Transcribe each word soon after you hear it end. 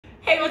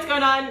Hey, what's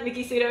going on?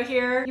 Miki Sudo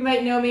here. You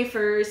might know me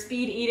for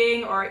speed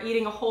eating or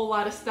eating a whole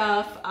lot of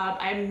stuff.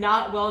 I'm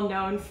not well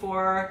known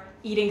for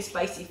eating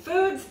spicy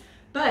foods,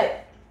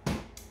 but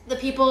the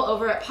people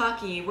over at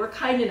Paqui were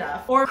kind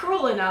enough or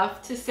cruel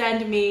enough to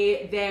send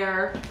me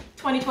their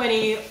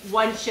 2020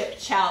 one chip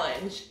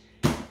challenge.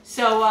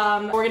 So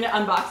we're gonna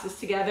unbox this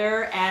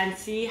together and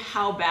see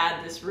how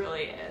bad this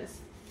really is.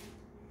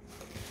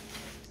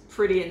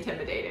 Pretty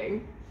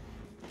intimidating.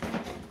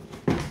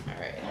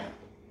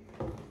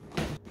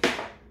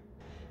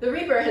 The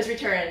Reaper has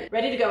returned,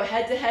 ready to go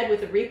head-to-head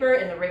with the Reaper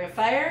in the Ring of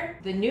Fire.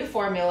 The new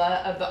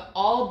formula of the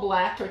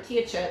all-black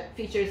tortilla chip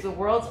features the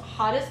world's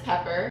hottest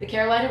pepper, the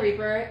Carolina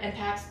Reaper, and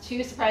packs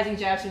 2 surprising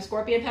jabs from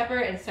scorpion pepper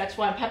and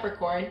Szechuan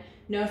peppercorn,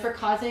 known for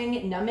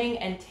causing numbing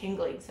and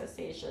tingling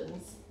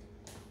sensations.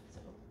 So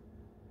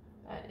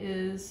that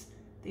is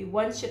the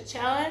one chip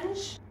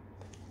challenge.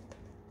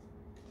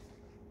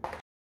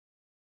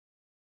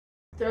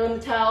 Throw in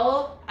the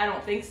towel? I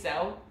don't think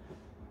so.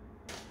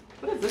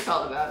 What is this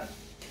all about?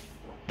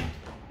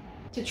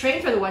 To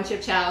train for the one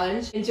chip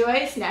challenge, enjoy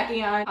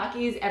snacking on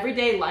Paqui's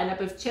everyday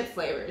lineup of chip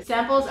flavors.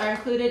 Samples are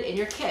included in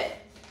your kit.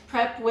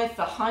 Prep with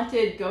the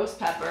haunted ghost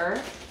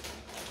pepper,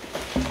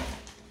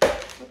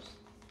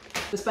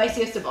 the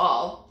spiciest of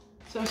all.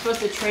 So I'm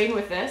supposed to train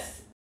with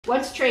this.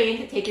 Once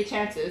trained, take your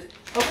chances.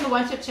 Open the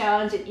one chip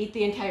challenge and eat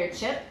the entire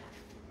chip.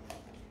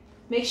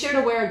 Make sure to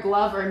wear a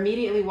glove or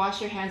immediately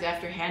wash your hands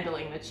after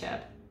handling the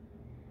chip.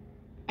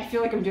 I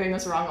feel like I'm doing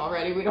this wrong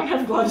already. We don't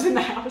have gloves in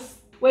the house.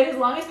 Wait as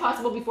long as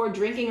possible before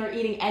drinking or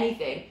eating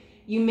anything.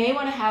 You may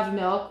want to have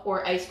milk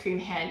or ice cream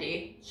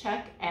handy.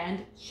 Check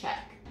and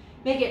check.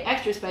 Make it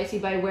extra spicy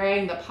by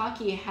wearing the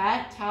Paqui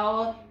hat,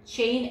 towel,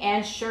 chain,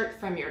 and shirt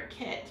from your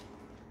kit.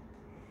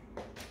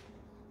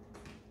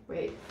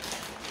 Wait.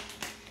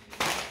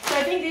 So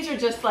I think these are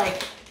just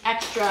like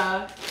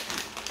extra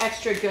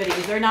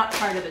goodies. They're not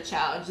part of the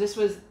challenge. This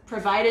was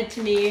provided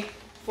to me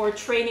for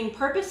training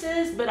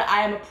purposes, but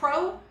I am a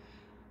pro,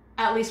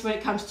 at least when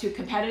it comes to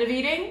competitive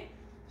eating.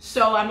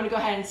 So I'm gonna go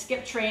ahead and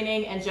skip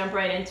training and jump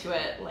right into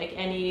it like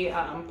any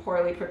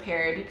poorly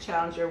prepared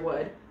challenger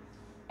would.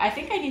 I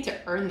think I need to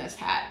earn this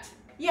hat.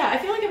 Yeah, I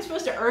feel like I'm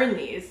supposed to earn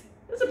these.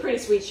 This is a pretty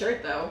sweet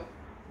shirt though.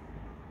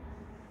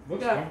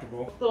 Looks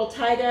comfortable. Little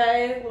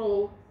tie-dye,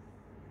 little,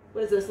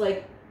 what is this,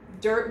 like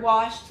dirt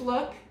washed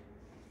look?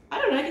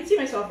 I don't know, I can see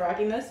myself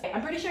rocking this.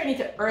 I'm pretty sure I need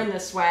to earn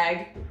this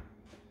swag.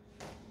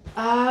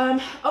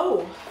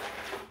 Oh.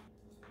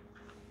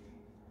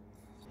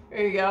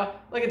 There you go.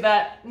 Look at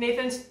that.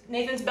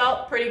 Nathan's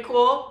belt, pretty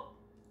cool.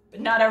 But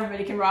not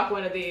everybody can rock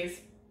one of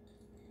these.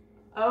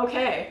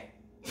 Okay.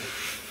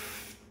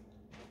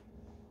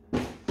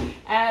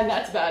 And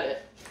that's about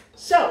it.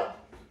 So,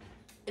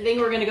 I think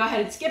we're gonna go ahead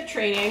and skip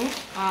training.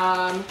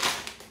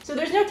 So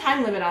there's no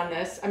time limit on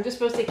this. I'm just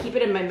supposed to keep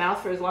it in my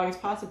mouth for as long as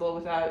possible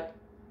without,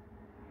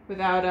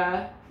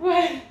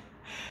 what? Here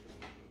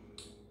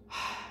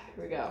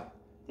we go.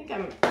 I think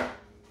I'm gonna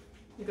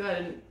go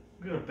ahead and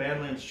We got a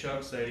Badlands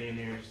chug sighting in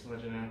here, just to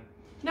let you know.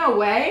 No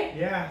way.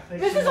 Yeah.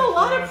 This is a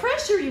lot of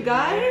pressure, you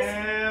guys.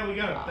 Yeah, we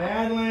got a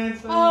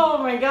Badlands. Oh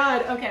my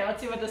god. Okay, let's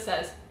see what this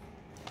says.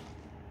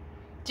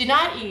 Do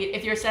not eat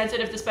if you're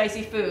sensitive to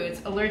spicy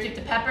foods, allergic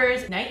to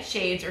peppers,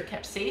 nightshades, or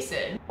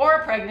capsaicin, or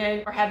are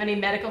pregnant or have any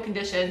medical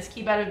conditions.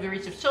 Keep out of the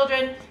reach of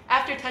children.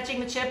 After touching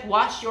the chip,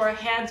 wash your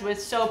hands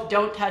with soap.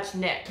 Don't touch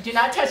Nick. Do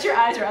not touch your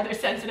eyes or other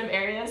sensitive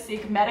areas.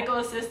 Seek medical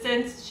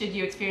assistance should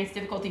you experience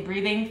difficulty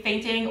breathing,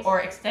 fainting,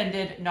 or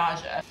extended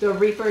nausea. The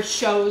Reaper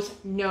shows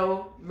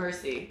no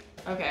mercy.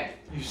 Okay.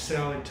 You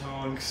salad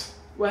tongs.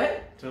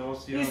 What?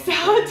 You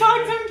salad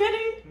tongs, I'm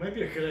kidding. Might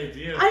be a good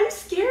idea. I'm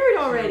scared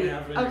already.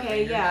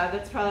 Okay, yeah,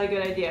 that's probably a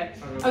good idea.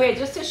 Okay,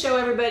 just to show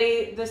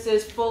everybody, this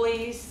is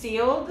fully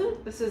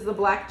sealed. This is the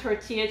black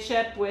tortilla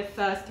chip with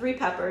 3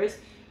 peppers.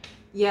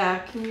 Yeah,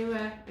 can you,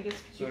 I guess,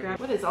 could you grab,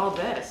 what is all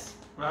this?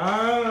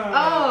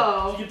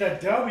 Oh. You get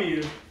that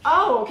W.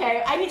 Oh,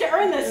 okay, I need to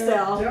earn this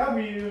still.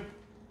 W.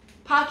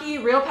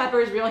 Paqui, real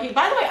peppers, real heat.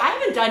 By the way, I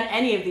haven't done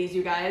any of these,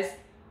 you guys.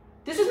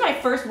 This is my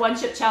first one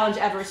chip challenge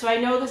ever, so I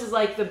know this is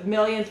like the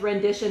millionth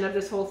rendition of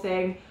this whole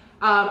thing.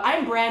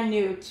 I'm brand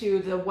new to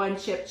the one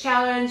chip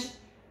challenge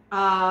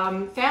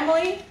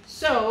family,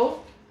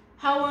 so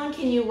how long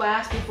can you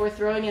last before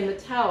throwing in the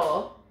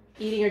towel,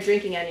 eating or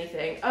drinking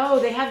anything? Oh,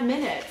 they have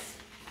minutes.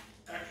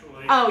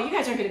 Actually. Oh, you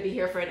guys aren't going to be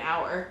here for an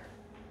hour.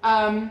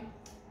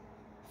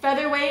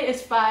 Featherweight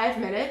is 5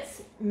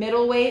 minutes,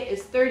 middleweight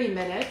is 30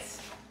 minutes,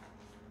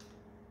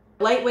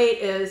 lightweight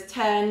is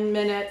 10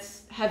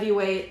 minutes,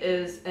 heavyweight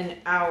is an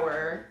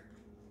hour.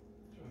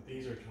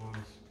 These are tongs.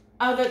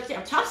 Oh,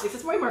 yeah, chopsticks.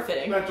 That's way more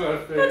fitting. That's what I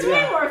figured. That's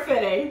way more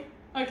fitting.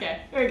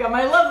 Okay, there we go.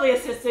 My lovely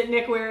assistant,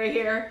 Nick Weary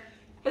here,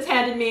 has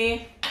handed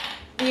me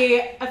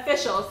the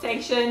official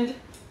sanctioned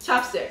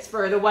chopsticks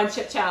for the one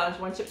chip challenge.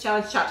 One chip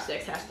challenge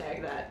chopsticks,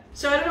 hashtag that.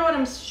 So I don't know what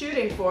I'm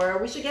shooting for.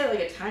 We should get like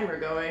a timer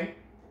going.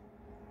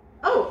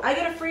 Oh, I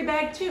get a free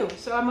bag too,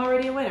 so I'm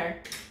already a winner.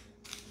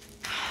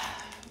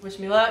 Wish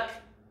me luck.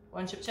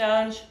 One chip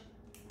challenge.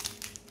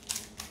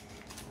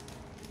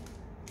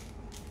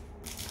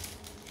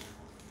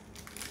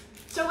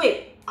 So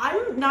wait,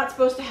 I'm not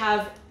supposed to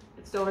have,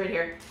 it's still right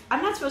here.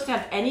 I'm not supposed to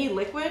have any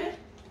liquid?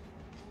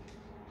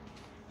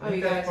 I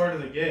think that's part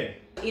of the gig.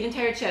 Eat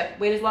entire chip.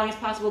 Wait as long as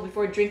possible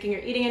before drinking or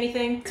eating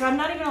anything. So I'm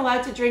not even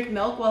allowed to drink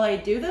milk while I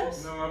do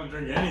this? You're not allowed to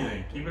drink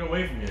anything. Keep it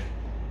away from you.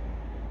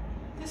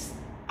 This...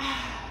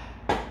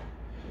 Am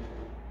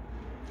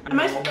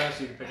I so you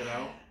can pick it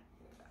out?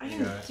 I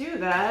can do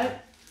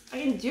that.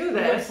 I can do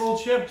this. It's a full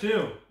chip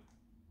too.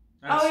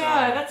 That's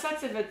yeah, that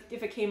sucks if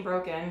it came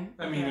broken.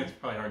 I mean, it's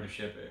probably hard to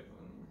ship it.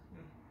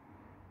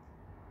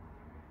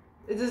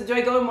 Do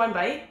I go in one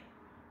bite?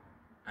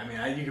 I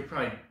mean, you could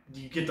probably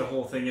get the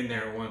whole thing in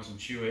there at once and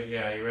chew it.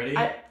 Yeah, you ready?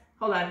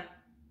 Hold on.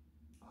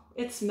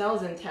 It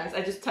smells intense.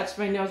 I just touched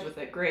my nose with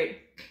it. Great.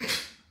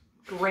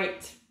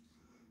 Great.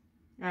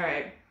 All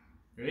right.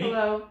 Ready?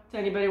 Hello to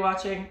anybody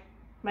watching.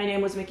 My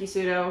name was Miki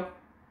Sudo,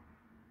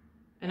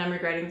 and I'm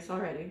regretting this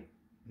already.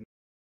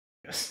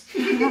 Yes.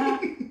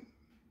 Okay,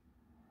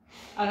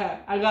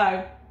 I got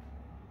it.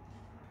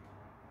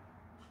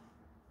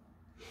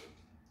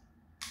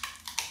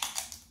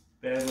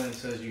 Badland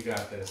says you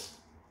got this.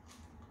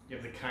 You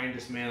have the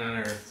kindest man on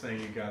earth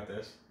saying you got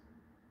this.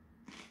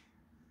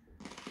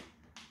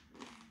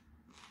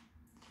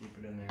 Keep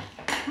it in there.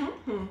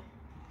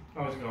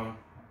 Oh, it's gone.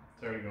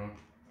 It's already gone.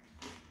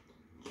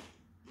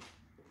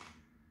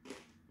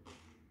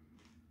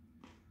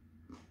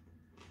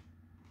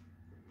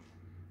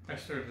 I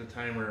started the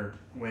timer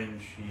when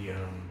she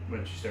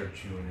started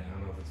chewing it. I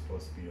don't know if it's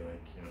supposed to be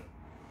like, you know.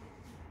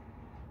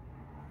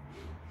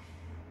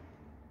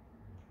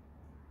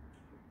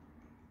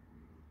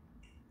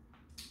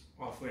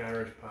 Awfully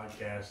Irish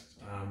podcast.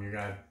 You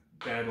got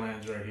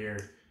Badlands right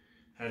here.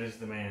 That is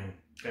the man.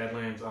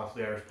 Badlands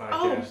Awfully Irish podcast.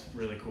 Oh.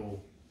 Really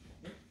cool.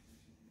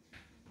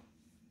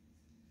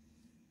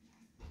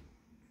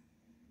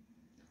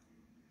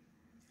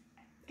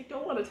 I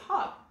don't want to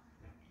talk.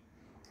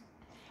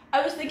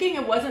 I was thinking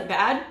it wasn't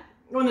bad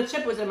when the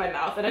chip was in my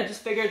mouth, and I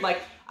just figured,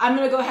 like, I'm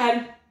gonna go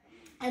ahead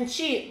and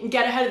cheat and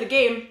get ahead of the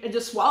game and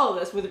just swallow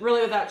this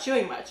without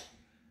chewing much.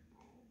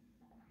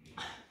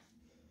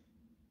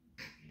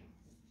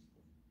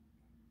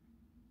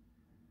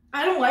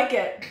 I don't like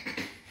it.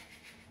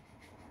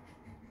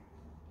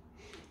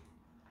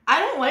 I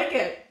don't like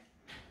it.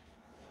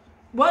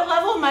 What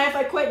level am I if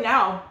I quit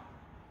now?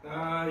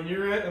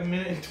 You're at 1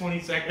 minute and 20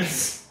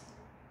 seconds.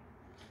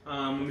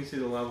 Let me see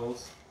the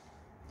levels.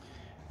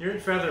 You're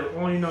at feather.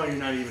 Well, you know you're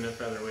not even at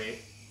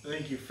featherweight. I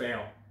think you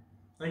fail.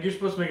 I think you're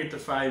supposed to make it to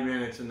 5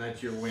 minutes, and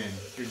that's your win.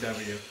 Your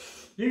W.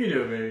 You can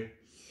do it, baby.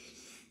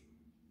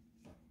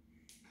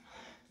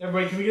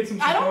 Everybody, can we get some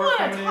support? I don't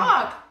want to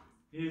talk.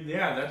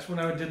 Yeah, that's when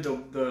I did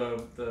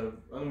the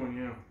other one.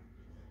 Yeah.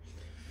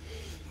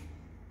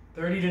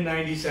 30 to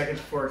 90 seconds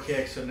before it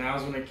kicks. So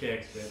now's when it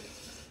kicks, bitch.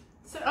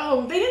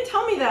 So, they didn't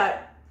tell me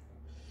that.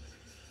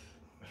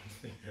 I don't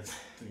think that's.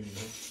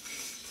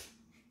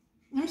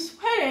 I'm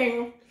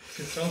sweating.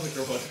 It sounds like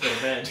we're about to go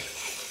to bed.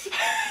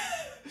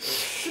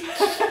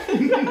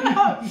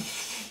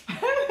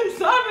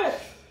 Stop it.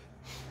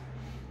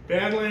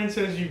 Badland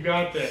says you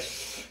got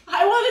this.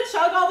 I want to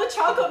chug all the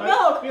chocolate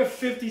milk. We have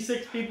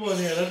 56 people in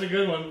here. That's a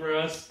good one for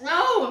us.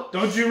 No.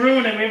 Don't you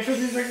ruin it. We have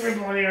 56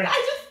 people in here.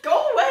 I just go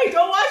away.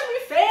 Don't watch me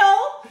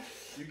fail.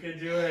 You can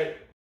do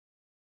it.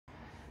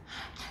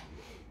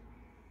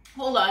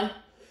 Hold on.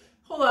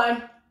 Hold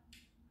on.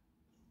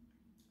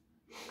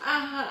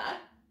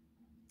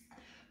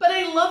 But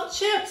I love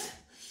chips.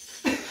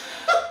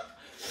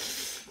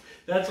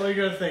 That's all you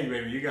gotta think,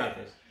 baby. You got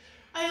this.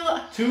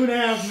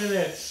 2.5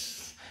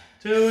 minutes.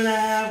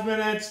 2.5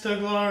 minutes to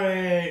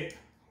glory.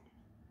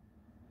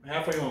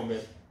 Halfway home,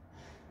 babe.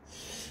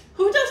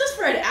 Who does this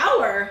for an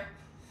hour?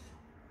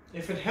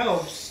 If it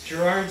helps,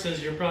 Gerard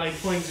says you're probably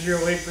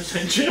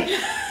 0.08% chip.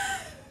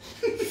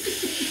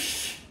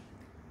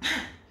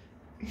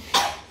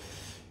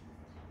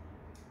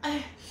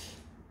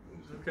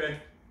 Okay.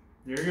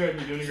 You're good.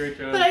 You're doing a great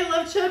job. But I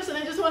love chips, and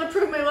I just want to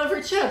prove my love for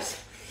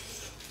chips.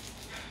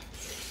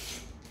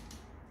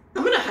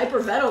 I'm gonna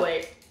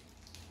hyperventilate.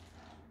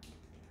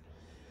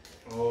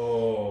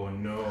 Oh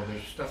no,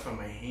 there's stuff on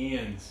my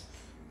hands.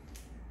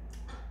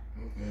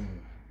 No,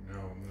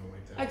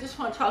 like that. I just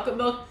want chocolate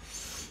milk.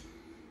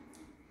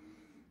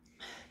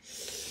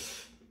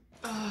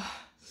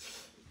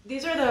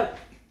 This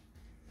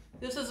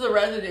is the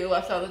residue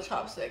left on the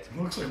chopsticks. It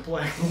looks like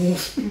black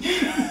holes.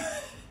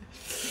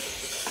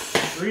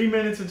 3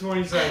 minutes and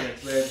 20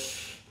 seconds, babe.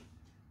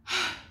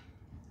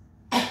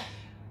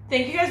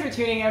 Thank you guys for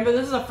tuning in, but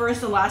this is the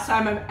first and last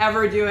time I'm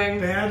ever doing...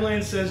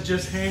 Badland says,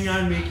 just hang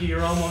on, Miki,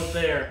 you're almost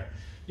there.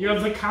 You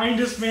have the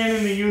kindest man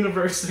in the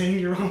universe saying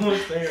you're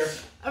almost there.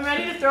 I'm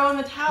ready to throw in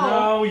the towel.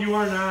 No, you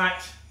are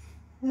not.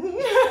 No.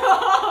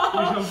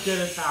 You don't get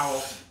a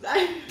towel.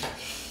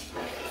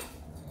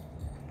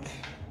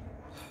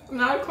 I'm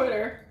not a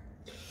quitter.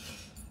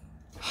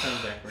 Turn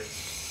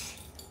backwards.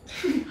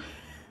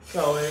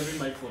 Oh, it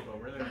might flip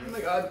over. There Oh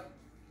my god.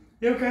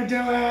 You can do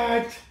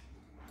it!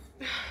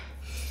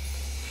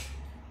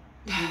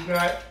 You've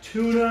got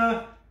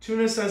tuna.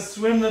 Tuna says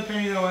swim the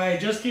pain away.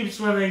 Just keep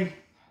swimming.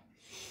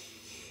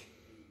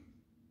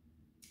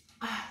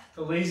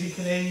 The Lazy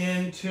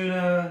Canadian,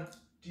 Tuna,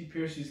 D.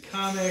 Piercy's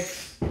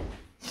Comics.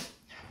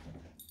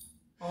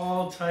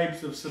 All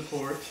types of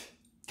support.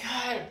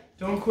 God.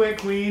 Don't quit,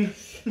 Queen.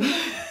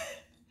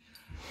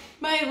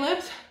 My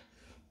lips.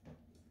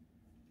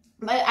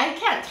 I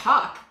can't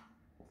talk.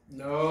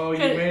 No, you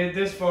made it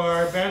this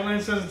far.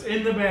 Badlands says it's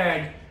in the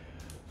bag.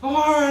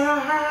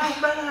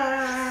 4.5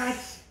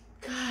 minutes.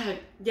 God.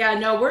 Yeah,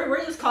 no,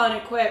 we're just calling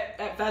it quit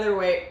at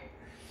featherweight.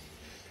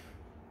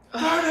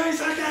 30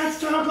 seconds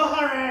to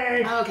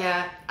glory.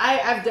 Okay.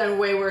 I've done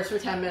way worse for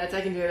 10 minutes.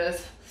 I can do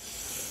this.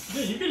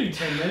 Yeah, you can do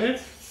 10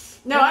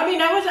 minutes. No, I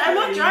mean, I'm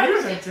not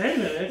trying for 10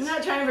 minutes. I'm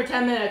not trying for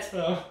 10 minutes.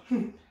 Oh.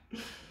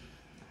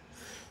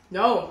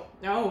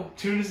 No.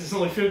 Tunis is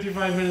only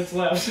 55 minutes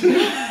left.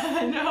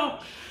 No.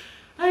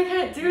 I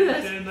can't do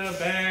this. It's in the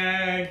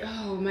bag.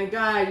 Oh my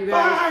God, you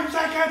guys. 5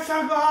 seconds to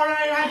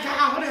glory. I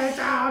count it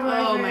down.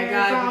 Oh my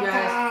God, you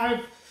guys.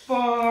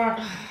 5, 4,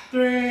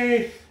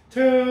 3,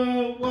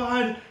 2,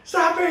 1.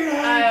 Stop eating.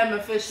 I am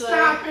officially.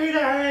 Stop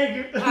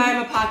eating.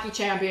 I'm a Paqui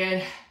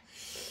champion.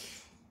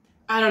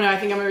 I don't know. I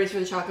think I'm gonna reach for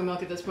the chocolate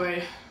milk at this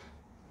point.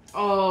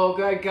 Oh,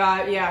 good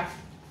God, yeah.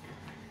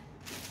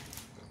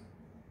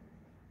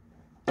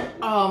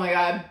 Oh my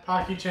God.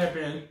 Paqui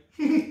champion.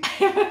 I'm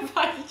a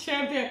Paqui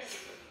champion.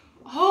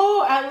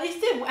 Oh, at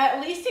least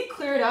it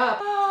cleared up.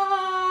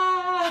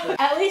 Ah.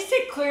 At least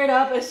it cleared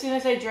up as soon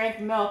as I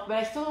drank milk, but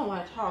I still don't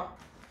want to talk.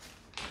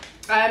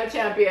 I am a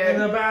champion. In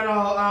the battle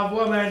of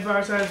woman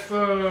versus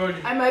food.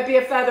 I might be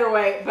a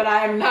featherweight, but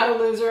I am not a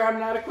loser. I'm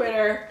not a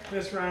quitter.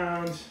 This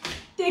round.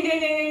 Ding, ding,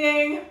 ding, ding,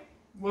 ding.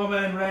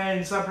 Woman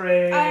reigns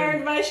supreme. I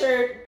earned my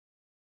shirt.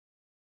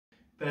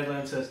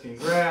 Badland says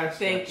congrats.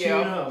 Thank you.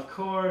 Tuna, of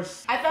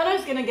course. I thought I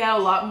was gonna get a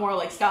lot more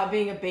like stop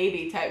being a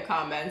baby type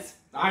comments.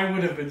 I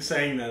would have been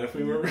saying that if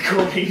we were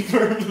recording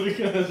for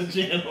the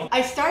channel.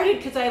 I started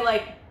because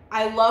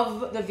I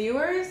love the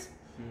viewers,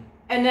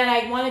 and then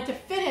I wanted to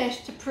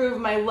finish to prove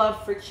my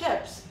love for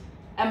chips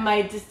and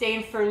my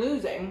disdain for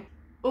losing.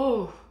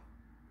 Ooh.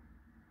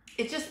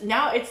 It's just,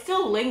 now it's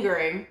still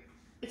lingering.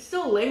 It's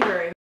still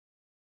lingering.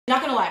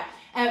 Not gonna lie.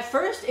 At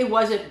first, it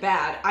wasn't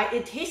bad.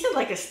 It tasted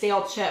like a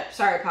stale chip.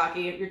 Sorry,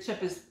 Paqui. Your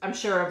chip is, I'm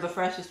sure, of the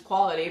freshest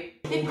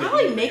quality. They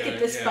probably make it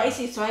this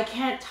spicy so I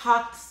can't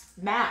talk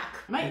smack.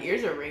 My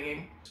ears are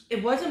ringing.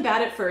 It wasn't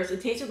bad at first.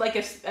 It tasted like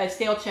a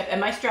stale chip.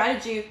 And my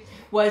strategy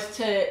was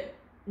to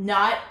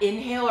not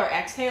inhale or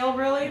exhale,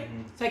 really.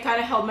 So I kind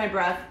of held my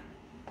breath,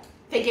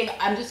 thinking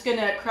I'm just going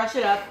to crush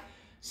it up,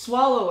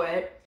 swallow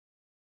it.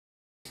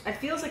 It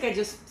feels like I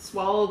just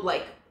swallowed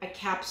like a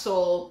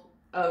capsule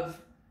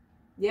of,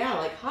 yeah,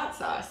 like hot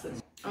sauce.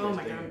 Oh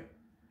my God.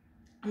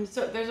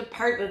 There was a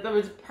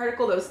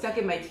particle that was stuck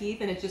in my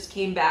teeth and it just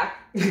came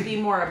back to be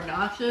more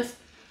obnoxious.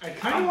 I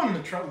kind of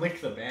wanted to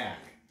lick the bag.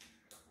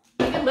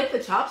 You can lick the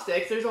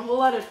chopsticks. There's a whole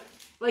lot of,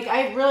 like,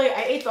 I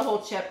ate the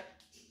whole chip,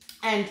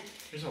 and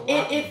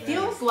it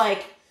feels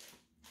like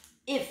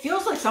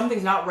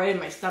something's not right in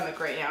my stomach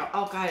right now.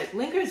 Oh God, it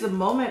lingers the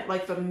moment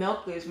like the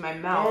milk leaves my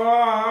mouth.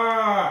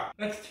 Ah,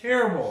 that's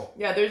terrible.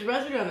 Yeah, there's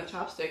residue on the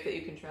chopstick that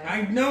you can try.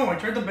 I know. I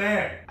tried the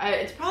bag.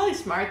 It's probably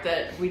smart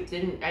that I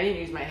didn't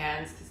use my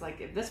hands, because like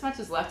if this much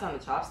is left on the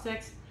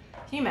chopsticks,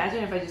 can you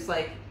imagine if I just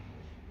like.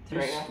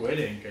 There's squid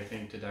ink, I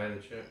think, to dye the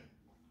chip.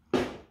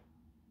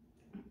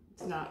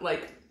 It's not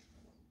like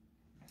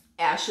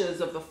ashes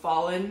of the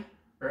fallen.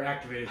 Or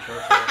activated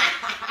charcoal.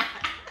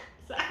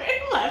 Sorry,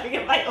 I'm laughing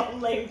at my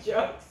own lame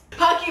jokes.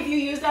 Paqui, if you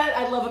use that,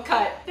 I'd love a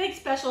cut. Big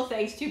special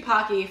thanks to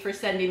Paqui for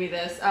sending me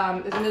this.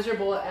 As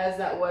miserable as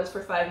that was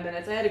for 5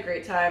 minutes, I had a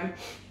great time.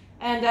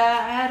 And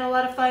I had a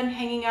lot of fun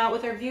hanging out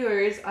with our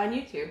viewers on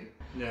YouTube.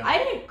 Yeah. I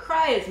didn't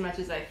cry as much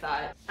as I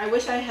thought. I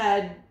wish I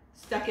had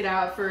stuck it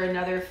out for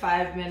another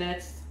 5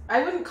 minutes.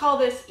 I wouldn't call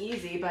this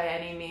easy by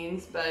any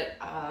means, but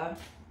I'm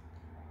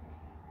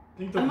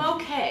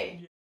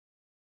okay.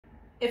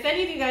 If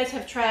any of you guys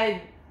have tried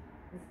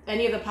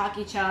any of the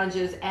Paqui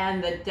challenges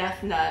and the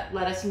Death Nut,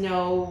 let us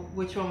know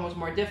which one was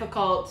more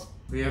difficult.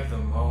 We have the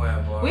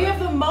Moab bars. We have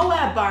the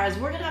Moab bars.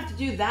 We're gonna have to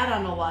do that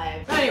on the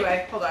live.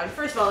 Anyway, hold on.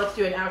 First of all, let's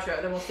do an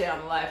outro, then we'll stay on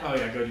the live. Oh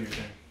yeah, go do your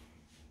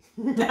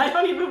thing. I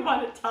don't even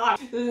want to talk.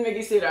 This is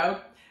Miki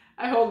Sudo.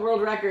 I hold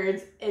world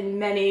records in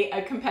many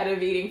a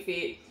competitive eating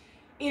feat.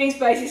 Eating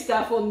spicy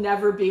stuff will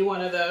never be one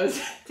of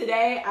those.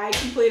 Today, I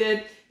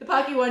completed the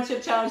Paqui One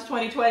Chip Challenge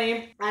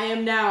 2020. I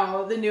am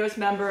now the newest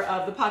member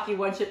of the Paqui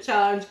One Chip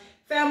Challenge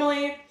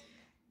family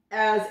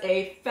as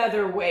a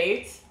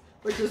featherweight,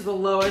 which is the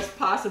lowest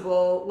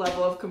possible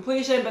level of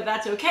completion, but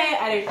that's okay.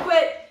 I didn't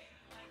quit.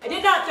 I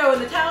did not throw in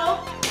the towel.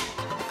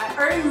 I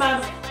earned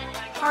my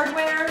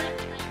hardware,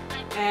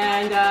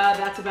 and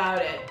that's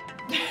about it.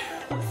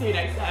 See you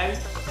next time.